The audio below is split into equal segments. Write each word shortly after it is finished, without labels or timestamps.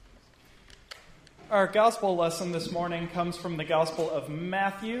Our gospel lesson this morning comes from the Gospel of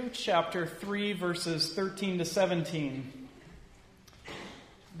Matthew, chapter 3, verses 13 to 17.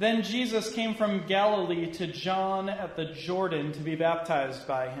 Then Jesus came from Galilee to John at the Jordan to be baptized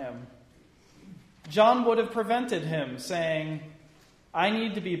by him. John would have prevented him, saying, "I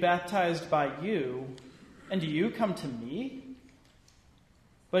need to be baptized by you, and do you come to me?"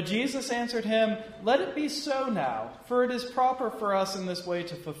 But Jesus answered him, "Let it be so now, for it is proper for us in this way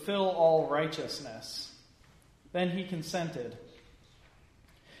to fulfill all righteousness." Then he consented.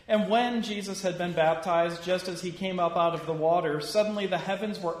 And when Jesus had been baptized, just as he came up out of the water, suddenly the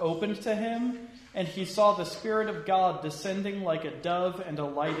heavens were opened to him, and he saw the Spirit of God descending like a dove and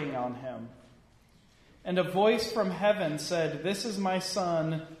alighting on him. And a voice from heaven said, "This is my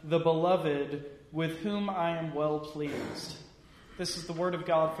Son, the Beloved, with whom I am well pleased." This is the word of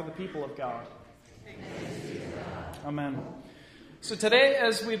God for the people of God. Amen. So today,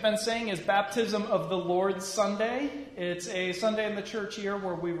 as we've been saying, is Baptism of the Lord Sunday. It's a Sunday in the church year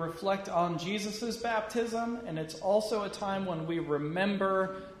where we reflect on Jesus' baptism, and it's also a time when we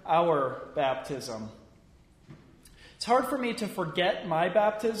remember our baptism. It's hard for me to forget my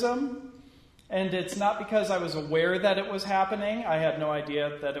baptism, and it's not because I was aware that it was happening. I had no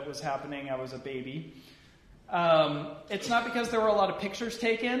idea that it was happening. I was a baby. It's not because there were a lot of pictures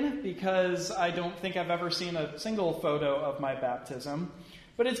taken, because I don't think I've ever seen a single photo of my baptism.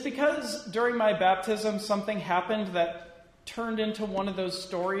 But it's because during my baptism, something happened that turned into one of those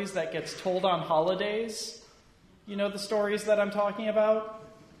stories that gets told on holidays. You know the stories that I'm talking about?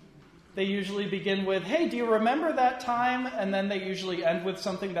 They usually begin with, "Hey, do you remember that time?" And then they usually end with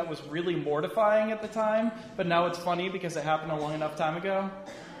something that was really mortifying at the time, but now it's funny because it happened a long enough time ago.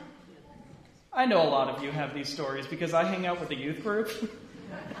 I know a lot of you have these stories because I hang out with the youth group.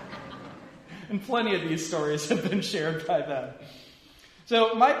 And plenty of these stories have been shared by them.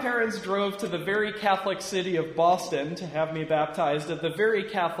 So my parents drove to the very Catholic city of Boston to have me baptized at the very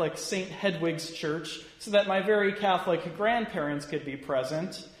Catholic St. Hedwig's Church so that my very Catholic grandparents could be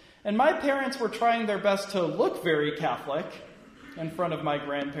present. And my parents were trying their best to look very Catholic in front of my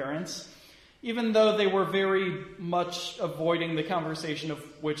grandparents, even though they were very much avoiding the conversation of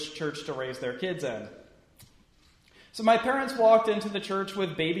which church to raise their kids in. So my parents walked into the church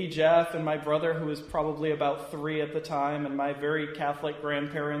with baby Jeff and my brother, who was probably about 3 at the time, and my very Catholic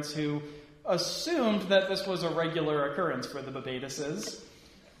grandparents, who assumed that this was a regular occurrence for the Babatises.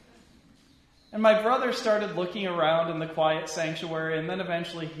 And my brother started looking around in the quiet sanctuary, and then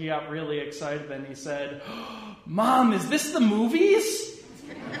eventually he got really excited and he said, "Mom, is this the movies?"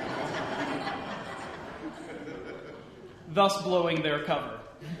 Thus blowing their cover.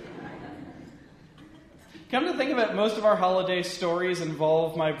 Come to think of it, most of our holiday stories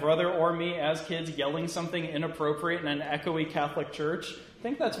involve my brother or me as kids yelling something inappropriate in an echoey Catholic church. I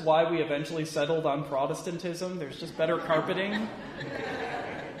think that's why we eventually settled on Protestantism. There's just better carpeting.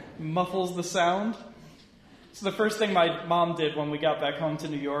 Muffles the sound. So the first thing my mom did when we got back home to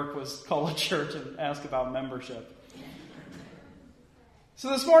New York was call a church and ask about membership. So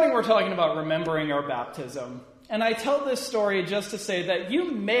this morning we're talking about remembering our baptism. And I tell this story just to say that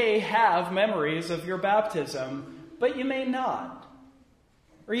you may have memories of your baptism, but you may not.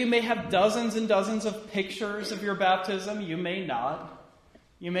 Or you may have dozens and dozens of pictures of your baptism, you may not.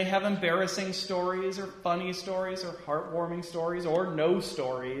 You may have embarrassing stories or funny stories or heartwarming stories or no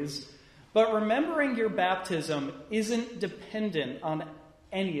stories. But remembering your baptism isn't dependent on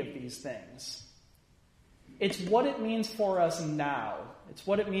any of these things. It's what it means for us now. It's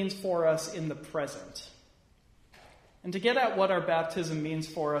what it means for us in the present. And to get at what our baptism means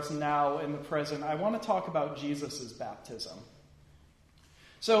for us now in the present, I want to talk about Jesus' baptism.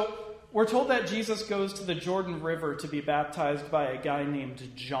 So, we're told that Jesus goes to the Jordan River to be baptized by a guy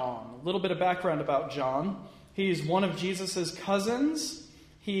named John. A little bit of background about John. He's one of Jesus' cousins.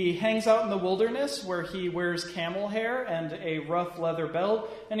 He hangs out in the wilderness where he wears camel hair and a rough leather belt,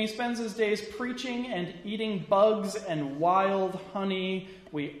 and he spends his days preaching and eating bugs and wild honey.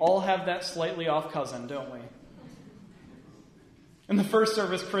 We all have that slightly off cousin, don't we? In the first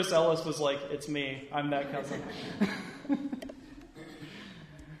service, Chris Ellis was like, "It's me. I'm that cousin."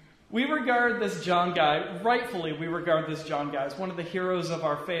 We regard this John guy, rightfully we regard this John guy as one of the heroes of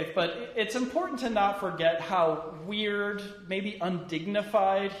our faith, but it's important to not forget how weird, maybe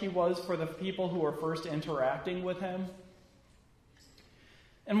undignified he was for the people who were first interacting with him.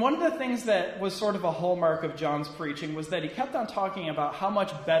 And one of the things that was sort of a hallmark of John's preaching was that he kept on talking about how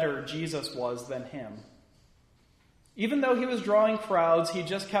much better Jesus was than him. Even though he was drawing crowds, he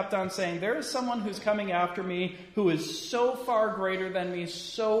just kept on saying, there is someone who's coming after me who is so far greater than me,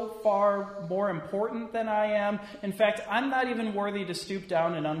 so far more important than I am. In fact, I'm not even worthy to stoop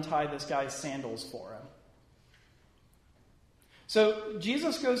down and untie this guy's sandals for him. So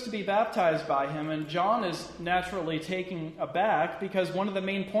Jesus goes to be baptized by him, and John is naturally taken aback because one of the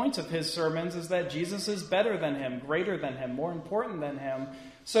main points of his sermons is that Jesus is better than him, greater than him, more important than him.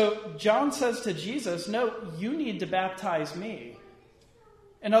 So John says to Jesus, no, you need to baptize me.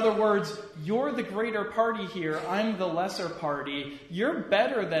 In other words, you're the greater party here, I'm the lesser party. You're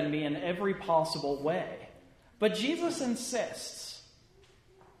better than me in every possible way. But Jesus insists.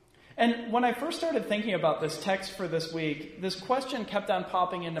 And when I first started thinking about this text for this week, this question kept on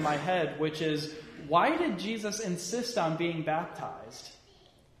popping into my head, which is, why did Jesus insist on being baptized?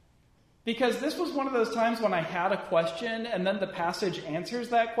 Because this was one of those times when I had a question, and then the passage answers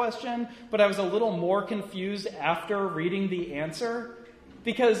that question, but I was a little more confused after reading the answer.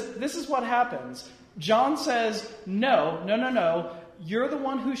 Because this is what happens. John says, no, you're the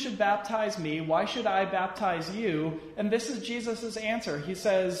one who should baptize me. Why should I baptize you? And this is Jesus' answer. He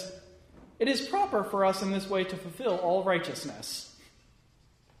says, it is proper for us in this way to fulfill all righteousness.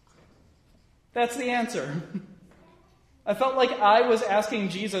 That's the answer. I felt like I was asking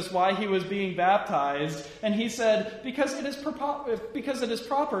Jesus why he was being baptized, and he said, because it is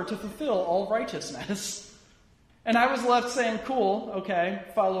proper to fulfill all righteousness. And I was left saying, cool, okay,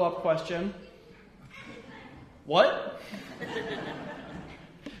 follow-up question. What?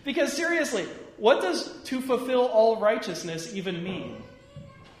 Because seriously, what does to fulfill all righteousness even mean?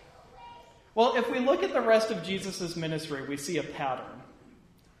 Well, if we look at the rest of Jesus' ministry, we see a pattern.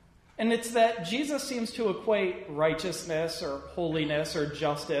 And it's that Jesus seems to equate righteousness or holiness or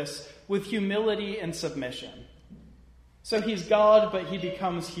justice with humility and submission. So he's God, but he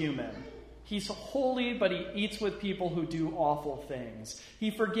becomes human. He's holy, but he eats with people who do awful things.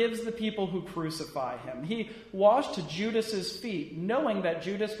 He forgives the people who crucify him. He washed Judas's feet, knowing that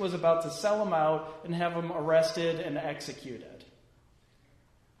Judas was about to sell him out and have him arrested and executed.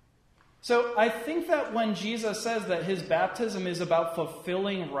 So I think that when Jesus says that his baptism is about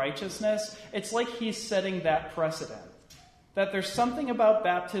fulfilling righteousness, it's like he's setting that precedent. That there's something about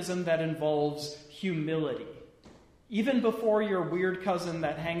baptism that involves humility. Even before your weird cousin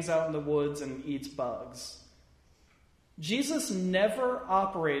that hangs out in the woods and eats bugs. Jesus never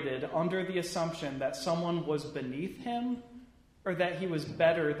operated under the assumption that someone was beneath him or that he was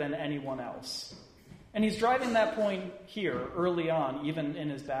better than anyone else. And he's driving that point here early on, even in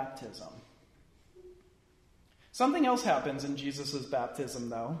his baptism. Something else happens in Jesus' baptism,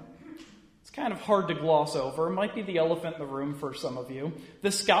 though. It's kind of hard to gloss over. It might be the elephant in the room for some of you.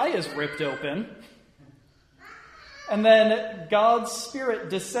 The sky is ripped open. And then God's Spirit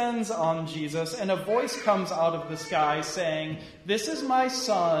descends on Jesus, and a voice comes out of the sky saying, "This is my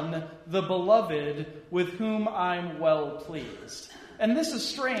Son, the beloved, with whom I'm well pleased." And this is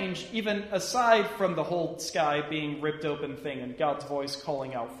strange, even aside from the whole sky being ripped open thing and God's voice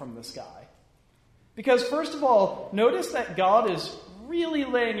calling out from the sky. Because first of all, notice that God is really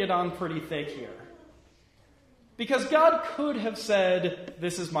laying it on pretty thick here. Because God could have said,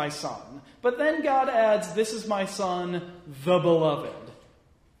 "This is my Son." But then God adds, "This is my Son, the beloved."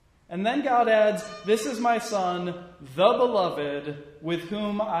 And then God adds, "This is my Son, the beloved, with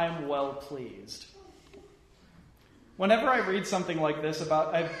whom I'm well pleased." Whenever I read something like this,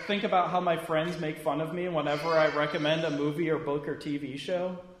 I think about how my friends make fun of me whenever I recommend a movie or book or TV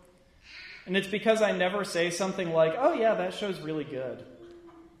show. And it's because I never say something like, "Oh yeah, that show's really good."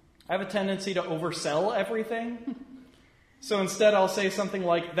 I have a tendency to oversell everything. So instead I'll say something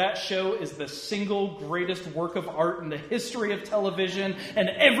like, "That show is the single greatest work of art in the history of television, and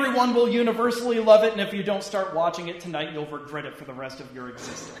everyone will universally love it, and if you don't start watching it tonight, you'll regret it for the rest of your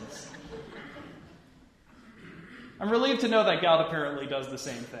existence." I'm relieved to know that God apparently does the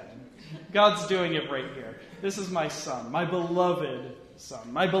same thing. God's doing it right here. This is my Son, my beloved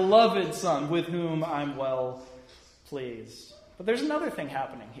Son, with whom I'm well pleased. But there's another thing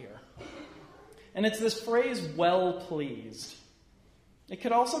happening here. And it's this phrase, "well pleased." It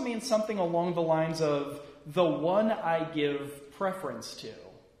could also mean something along the lines of, "the one I give preference to."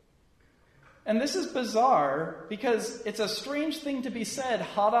 And this is bizarre because it's a strange thing to be said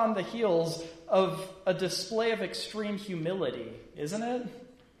hot on the heels of a display of extreme humility, isn't it?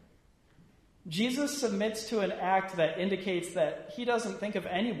 Jesus submits to an act that indicates that he doesn't think of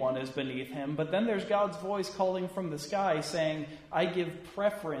anyone as beneath him, but then there's God's voice calling from the sky saying, "I give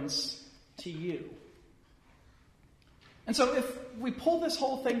preference to you." And so if we pull this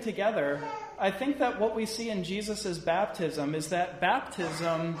whole thing together, I think that what we see in Jesus' baptism is that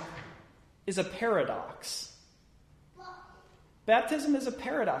baptism is a paradox. Baptism is a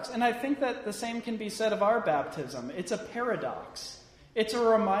paradox, and I think that the same can be said of our baptism. It's a paradox. It's a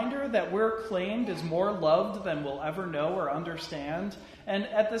reminder that we're claimed as more loved than we'll ever know or understand, and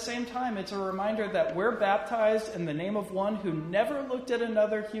at the same time, it's a reminder that we're baptized in the name of one who never looked at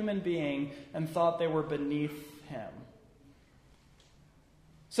another human being and thought they were beneath him.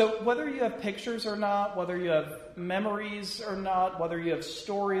 So whether you have pictures or not, whether you have memories or not, whether you have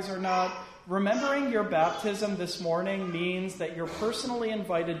stories or not, remembering your baptism this morning means that you're personally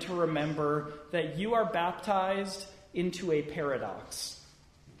invited to remember that you are baptized into a paradox.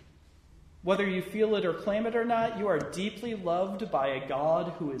 Whether you feel it or claim it or not, you are deeply loved by a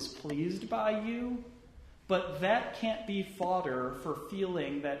God who is pleased by you, but that can't be fodder for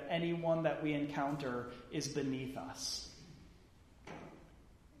feeling that anyone that we encounter is beneath us.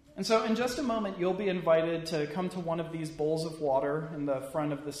 And so in just a moment, you'll be invited to come to one of these bowls of water in the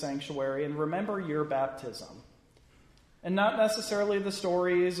front of the sanctuary and remember your baptism. And not necessarily the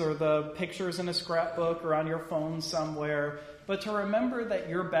stories or the pictures in a scrapbook or on your phone somewhere, but to remember that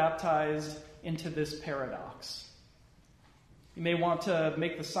you're baptized into this paradox. You may want to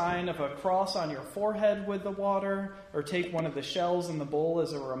make the sign of a cross on your forehead with the water, or take one of the shells in the bowl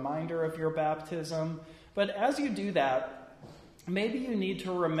as a reminder of your baptism. But as you do that, maybe you need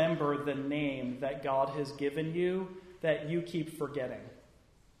to remember the name that God has given you that you keep forgetting.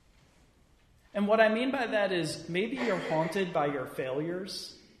 And what I mean by that is maybe you're haunted by your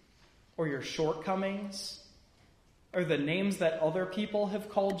failures or your shortcomings or the names that other people have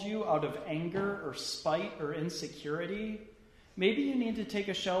called you out of anger or spite or insecurity. Maybe you need to take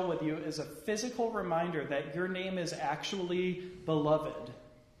a shell with you as a physical reminder that your name is actually beloved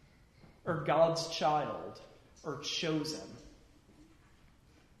or God's child or chosen.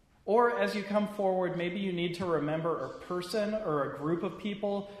 Or as you come forward, maybe you need to remember a person or a group of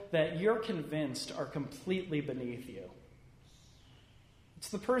people that you're convinced are completely beneath you. It's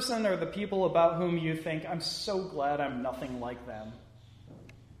the person or the people about whom you think, I'm so glad I'm nothing like them.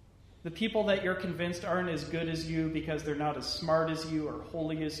 The people that you're convinced aren't as good as you because they're not as smart as you or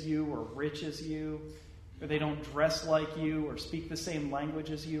holy as you or rich as you, or they don't dress like you or speak the same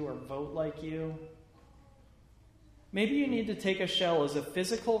language as you or vote like you. Maybe you need to take a shell as a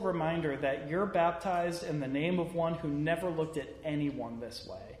physical reminder that you're baptized in the name of one who never looked at anyone this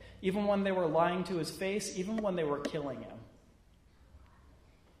way, even when they were lying to his face, even when they were killing him.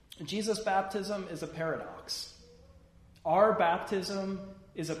 Jesus' baptism is a paradox. Our baptism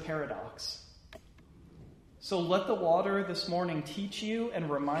is a paradox. So let the water this morning teach you and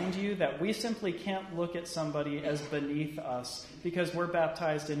remind you that we simply can't look at somebody as beneath us because we're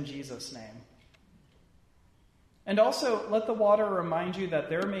baptized in Jesus' name. And also, let the water remind you that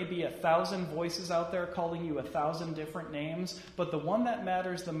there may be 1,000 voices out there calling you 1,000 different names, but the one that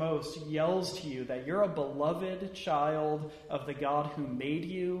matters the most yells to you that you're a beloved child of the God who made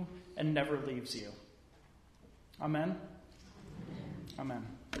you and never leaves you. Amen? Amen.